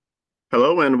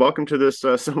Hello and welcome to this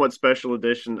somewhat special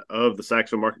edition of the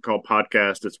Saxo Market Call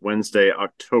podcast. It's Wednesday,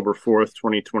 October 4th,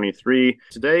 2023.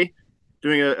 Today,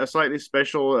 doing a slightly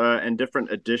special and different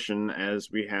edition as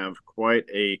we have quite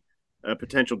a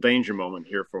potential danger moment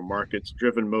here for markets,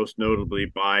 driven most notably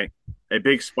by a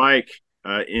big spike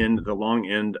in the long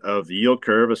end of the yield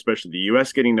curve, especially the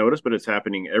US getting noticed, but it's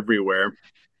happening everywhere.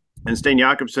 And Stein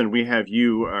Jakobsen, we have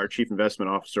you, our Chief Investment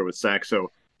Officer with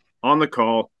Saxo, on the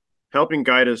call, helping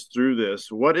guide us through this.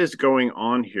 What is going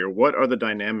on here? What are the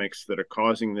dynamics that are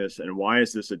causing this, and why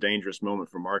is this a dangerous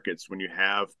moment for markets when you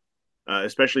have,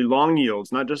 especially long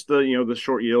yields, not just the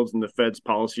short yields and the Fed's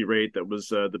policy rate that was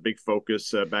the big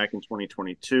focus back in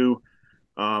 2022,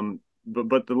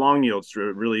 but the long yields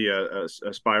are really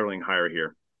spiraling higher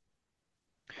here.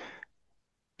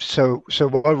 So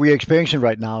what we're experiencing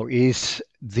right now is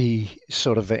the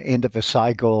sort of end of a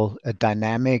cycle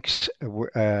dynamics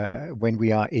when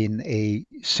we are in a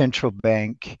central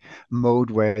bank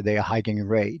mode where they are hiking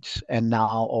rates, and now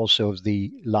also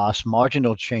the last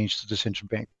marginal change to the central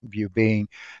bank view being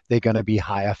they're going to be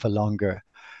higher for longer,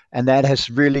 and that has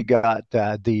really got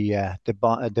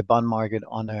the bond market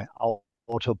on a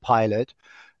autopilot.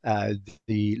 uh,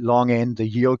 the long end, the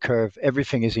yield curve,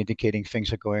 everything is indicating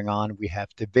things are going on. We have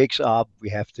the VIX up, we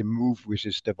have the move, which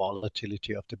is the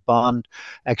volatility of the bond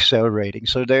accelerating.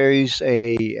 So there is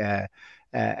a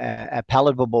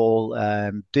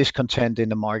palatable discontent in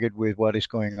the market with what is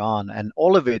going on. And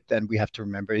all of it, then we have to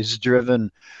remember, is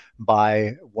driven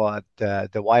by what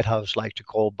the White House like to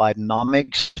call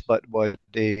Bidenomics, but what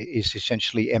is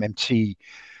essentially MMT.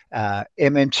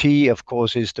 MMT, of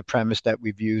course, is the premise that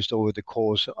we've used over the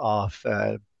course of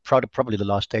probably the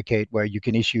last decade, where you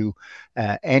can issue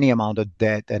any amount of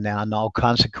debt, and there are now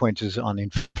consequences on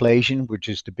inflation, which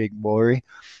is the big worry.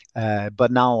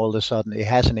 But now all of a sudden it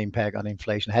has an impact on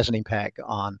inflation, has an impact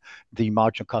on the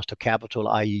marginal cost of capital,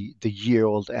 i.e., the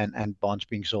yield and bonds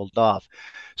being sold off.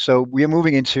 So we are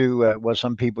moving into what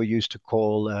some people used to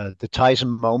call the Tyson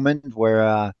moment,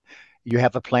 where you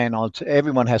have a plan on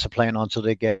everyone has a plan until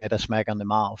they get a smack on the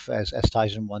mouth, as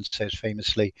Tyson once says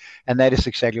famously. And that is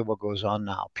exactly what goes on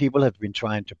now. People have been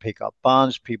trying to pick up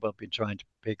bonds, people have been trying to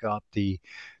pick up the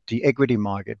equity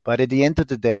market. But at the end of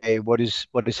the day, what is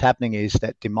happening is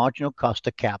that the marginal cost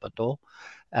of capital,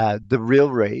 the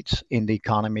real rates in the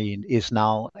economy, is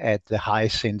now at the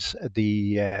highest since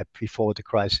the before the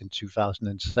crisis in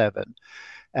 2007.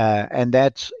 And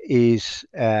that is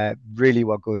really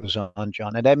what goes on,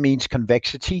 John. And that means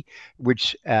convexity,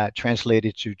 which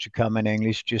translated to common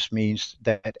English just means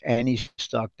that any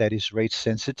stock that is rate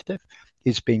sensitive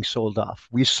is being sold off.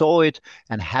 We saw it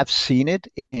and have seen it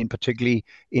in particularly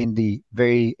in the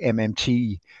very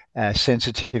MMT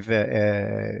sensitive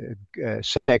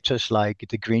sectors like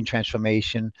the green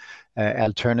transformation,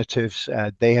 alternatives.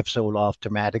 They have sold off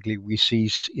dramatically. We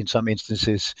see in some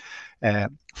instances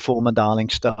former darling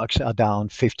stocks are down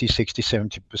 50, 60,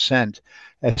 70%,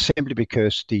 simply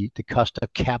because the cost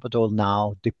of capital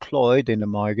now deployed in the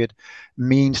market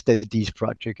means that these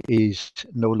projects is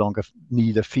no longer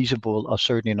neither feasible or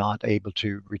certainly not able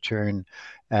to return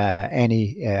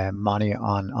any money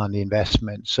on the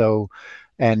investment. So,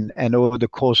 and over the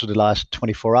course of the last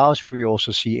 24 hours, we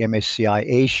also see MSCI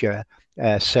Asia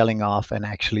selling off and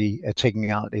actually taking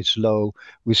out its low.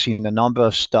 We've seen a number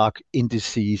of stock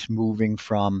indices moving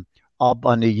from up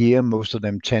on the year, most of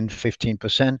them 10,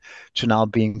 15%, to now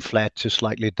being flat to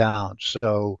slightly down.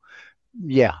 So,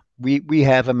 yeah, we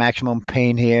have a maximum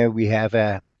pain here. We have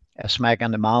a smack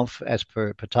on the mouth, as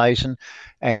per Tyson,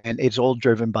 and it's all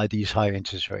driven by these high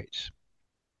interest rates.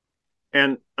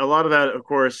 And a lot of that, of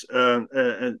course,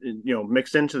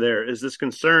 mixed into there is this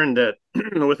concern that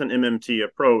with an MMT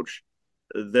approach,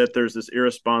 that there's this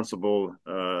irresponsible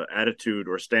attitude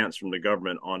or stance from the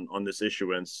government on this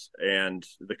issuance, and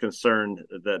the concern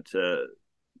that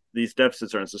these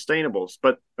deficits are unsustainable.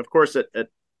 But of course,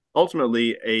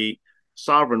 ultimately, a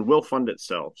sovereign will fund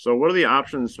itself. So, what are the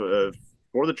options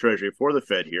for the Treasury, for the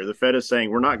Fed here? The Fed is saying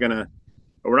we're not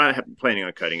planning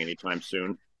on cutting anytime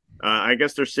soon. I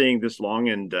guess they're seeing this long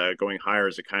and going higher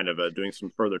as a kind of doing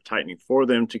some further tightening for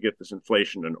them to get this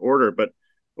inflation in order. But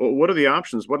what are the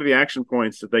options? What are the action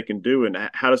points that they can do, and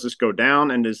how does this go down?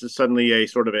 And is this suddenly a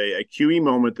sort of a QE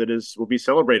moment that will be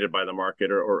celebrated by the market,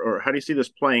 or how do you see this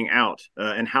playing out?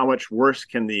 And how much worse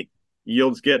can the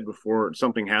yields get before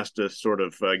something has to sort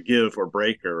of give or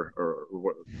break, or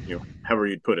however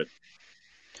you'd put it?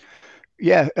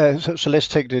 Yeah, so let's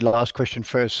take the last question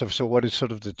first. So what is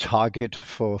sort of the target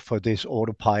for this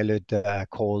autopilot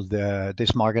called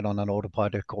this market on an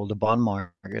autopilot called the bond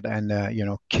market? And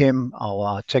Kim,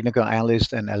 our technical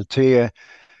analyst, and Althea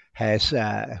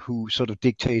who sort of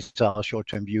dictates our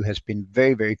short-term view, has been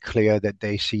very, very clear that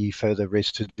they see further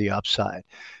risk to the upside.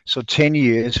 So 10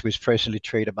 years, which presently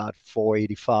trade about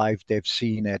 485, they've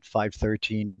seen at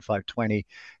 513, 520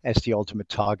 as the ultimate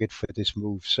target for this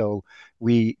move. So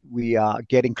we are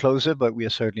getting closer, but we are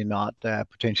certainly not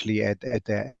potentially at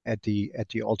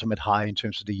the ultimate high in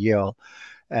terms of the yield.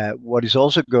 What is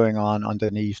also going on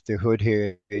underneath the hood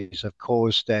here is, of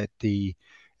course, that the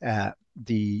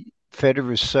Federal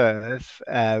Reserve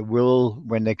will,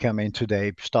 when they come in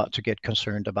today, start to get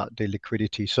concerned about the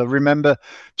liquidity. So remember,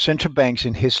 central banks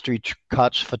in history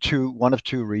cuts for one of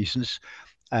two reasons.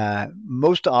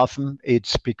 Most often,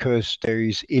 it's because there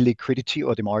is illiquidity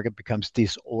or the market becomes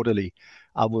disorderly.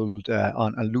 I will,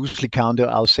 on a loosely counter,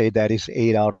 I'll say that is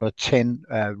 8 out of 10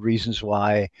 reasons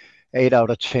why. 8 out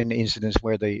of 10 incidents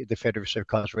where the Federal Reserve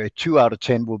cuts rate. 2 out of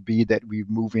 10 will be that we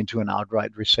move into an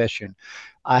outright recession.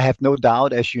 I have no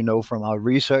doubt, as you know from our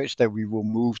research, that we will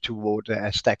move toward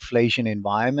a stagflation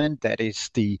environment. That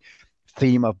is the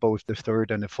theme of both the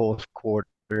third and the fourth quarter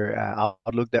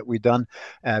outlook that we've done.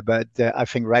 But I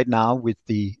think right now, with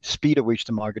the speed at which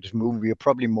the market is moving, we are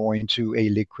probably more into a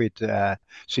liquid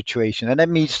situation. And that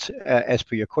means, as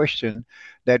per your question,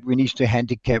 that we need to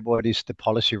handicap what is the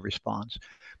policy response.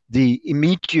 The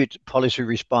immediate policy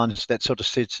response that sort of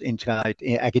sits inside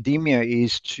academia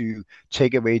is to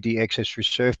take away the excess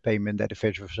reserve payment that the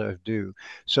Federal Reserve do.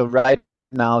 So right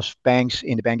now, banks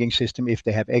in the banking system, if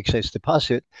they have excess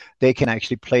deposit, they can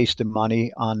actually place the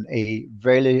money on a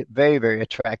very, very, very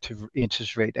attractive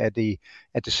interest rate at the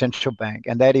central bank,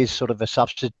 and that is sort of a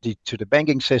subsidy to the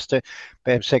banking sector.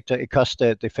 It costs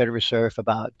the Federal Reserve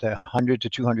about $100 to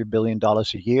 $200 billion a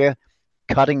year.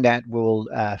 Cutting that will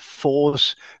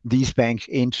force these banks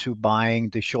into buying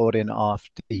the short end of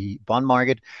the bond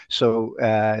market. So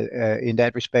in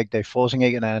that respect, they're forcing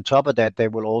it. And on top of that, they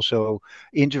will also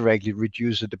indirectly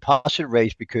reduce the deposit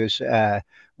rates, because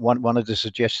one of the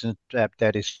suggestions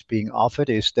that is being offered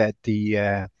is that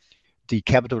the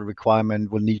capital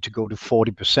requirement will need to go to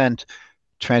 40%.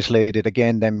 Translated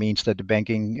again, that means that the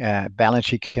banking balance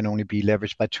sheet can only be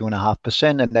leveraged by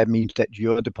 2.5%, and that means that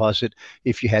your deposit,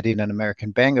 if you had in an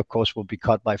American bank, of course, will be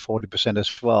cut by 40%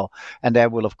 as well, and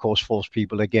that will, of course, force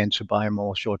people again to buy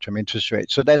more short-term interest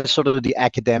rates. So that's sort of the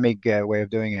academic way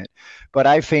of doing it. But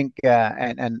I think,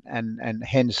 and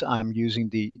hence I'm using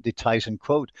the Tyson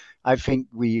quote. I think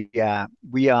we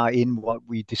are in what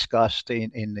we discussed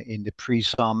in the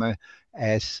pre-summer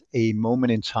as a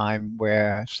moment in time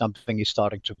where something is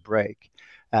starting to break.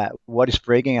 What is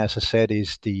breaking, as I said,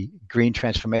 is the green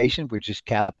transformation, which is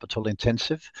capital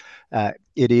intensive.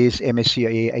 It is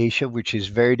MSCI Asia, which is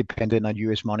very dependent on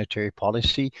US monetary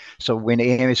policy. So when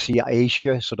MSCI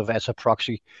Asia, sort of as a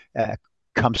proxy,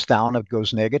 comes down or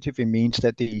goes negative, it means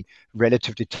that the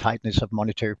relative tightness of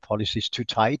monetary policy is too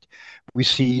tight. We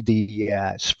see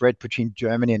the spread between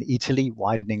Germany and Italy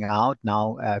widening out,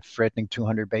 now threatening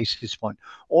 200 basis points.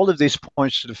 All of this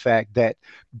points to the fact that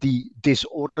the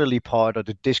disorderly part or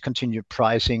the discontinued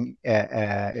pricing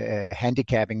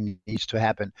handicapping needs to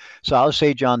happen. So I'll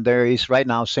say, John, there is right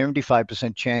now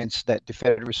 75% chance that the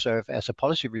Federal Reserve, as a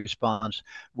policy response,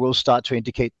 will start to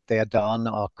indicate they are done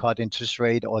or cut interest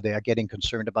rate, or they are getting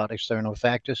concerned about external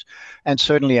factors. And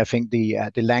certainly, I think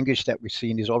the language that we've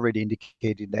seen is already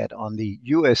indicating that on the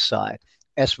US side.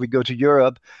 As we go to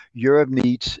Europe, Europe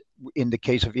needs, in the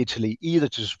case of Italy, either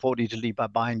to support Italy by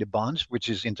buying the bonds, which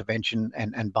is intervention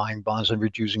and buying bonds and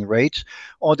reducing rates,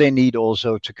 or they need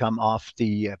also to come off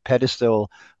the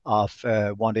pedestal of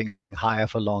wanting higher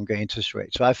for longer interest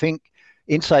rates. So I think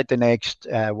inside the next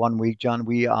 1 week, John,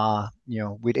 we are,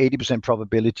 with 80%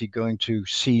 probability going to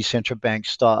see central banks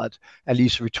start, at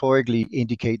least rhetorically,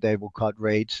 indicate they will cut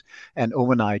rates. And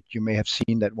overnight, you may have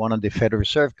seen that one of the Federal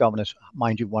Reserve governors,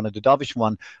 mind you, one of the dovish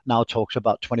one, now talks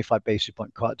about 25 basis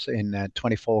point cuts in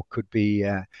 24 could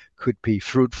be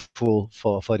fruitful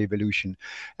for the evolution.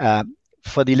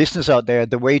 For the listeners out there,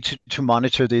 the way to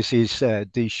monitor this is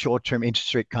the short-term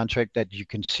interest rate contract that you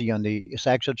can see on the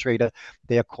Saxo Trader.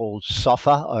 They are called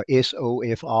SOFR, or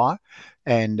SOFR,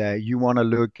 and you want to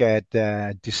look at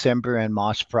December and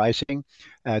March pricing.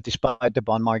 Despite the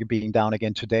bond market being down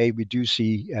again today, we do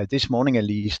see this morning at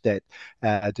least that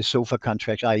the SOFR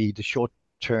contracts, i.e. the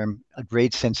short-term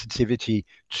rate sensitivity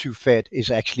to Fed, is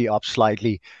actually up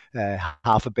slightly,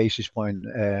 half a basis point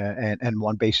and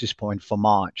 1 basis point for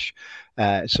March.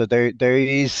 So there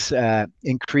is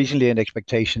increasingly an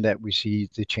expectation that we see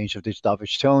the change of this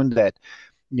dovish tone that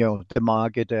the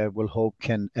market will hope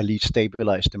can at least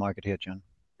stabilize the market here, John.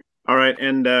 All right,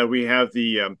 and we have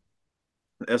the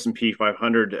S&P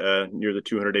 500 near the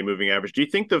 200-day moving average. Do you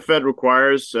think the Fed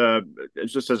requires,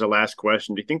 just as a last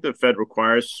question, do you think the Fed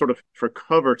requires sort of for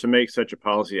cover to make such a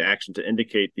policy action to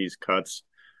indicate these cuts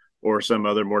or some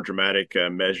other more dramatic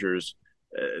measures?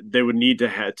 They would need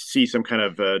to see some kind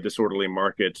of disorderly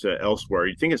market elsewhere.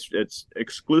 You think it's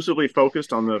exclusively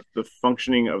focused on the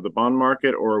functioning of the bond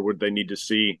market, or would they need to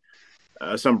see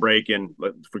some break in,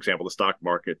 for example, the stock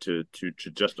market to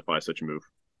justify such a move?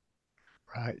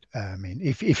 Right. I mean,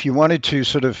 if you wanted to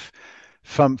sort of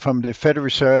from the Federal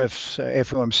Reserve's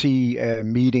FOMC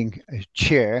meeting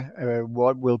chair,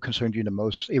 what will concern you the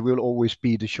most? It will always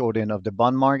be the short end of the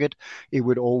bond market. It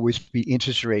would always be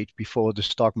interest rate before the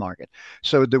stock market.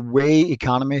 So the way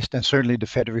economists and certainly the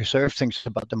Federal Reserve thinks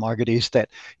about the market is that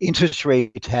interest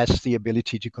rate has the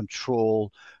ability to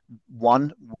control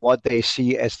one, what they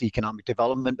see as the economic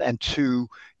development, and two,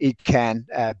 it can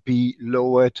be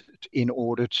lowered in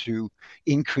order to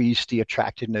increase the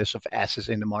attractiveness of assets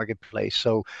in the marketplace.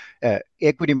 So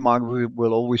equity market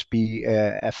will always be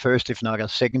a first, if not a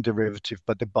second derivative,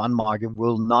 but the bond market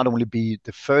will not only be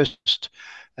the first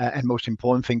and most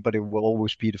important thing, but it will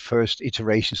always be the first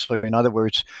iteration. So in other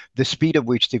words, the speed at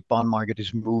which the bond market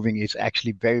is moving is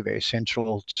actually very, very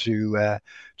central to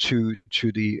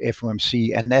the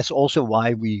FOMC. And that's also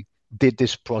why we did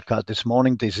this broadcast this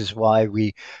morning. This is why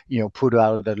we, put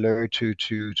out an alert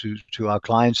to our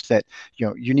clients that,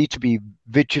 you need to be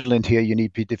vigilant here. You need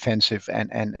to be defensive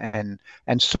and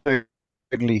certainly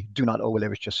do not over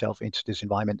leverage yourself into this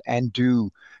environment, and do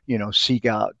seek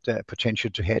out the potential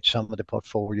to hedge some of the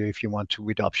portfolio if you want to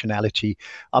with optionality.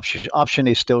 Option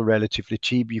is still relatively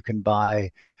cheap. You can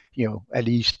buy at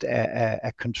least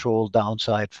a controlled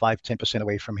downside 5-10%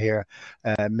 away from here,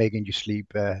 making you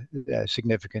sleep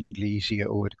significantly easier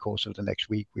over the course of the next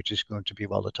week, which is going to be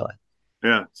volatile.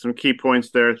 Yeah, some key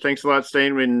points there. Thanks a lot,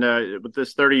 Stain. With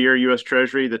this 30-year U.S.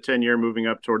 Treasury, the 10-year moving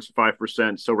up towards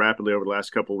 5% so rapidly over the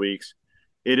last couple of weeks,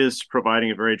 it is providing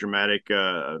a very dramatic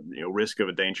risk of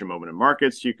a danger moment in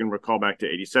markets. You can recall back to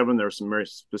 87. There are some very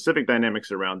specific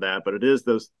dynamics around that, but it is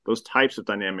those types of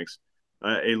dynamics.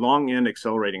 A long end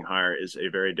accelerating higher is a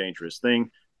very dangerous thing.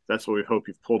 That's what we hope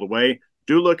you've pulled away.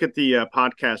 Do look at the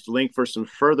podcast link for some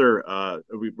further.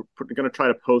 We're going to try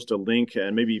to post a link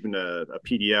and maybe even a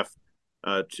PDF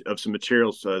of some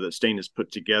materials that Stain has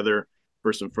put together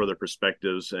for some further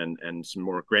perspectives and some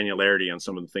more granularity on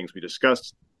some of the things we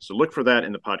discussed. So look for that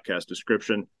in the podcast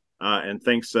description. And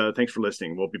thanks for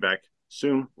listening. We'll be back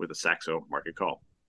soon with a Saxo Market Call.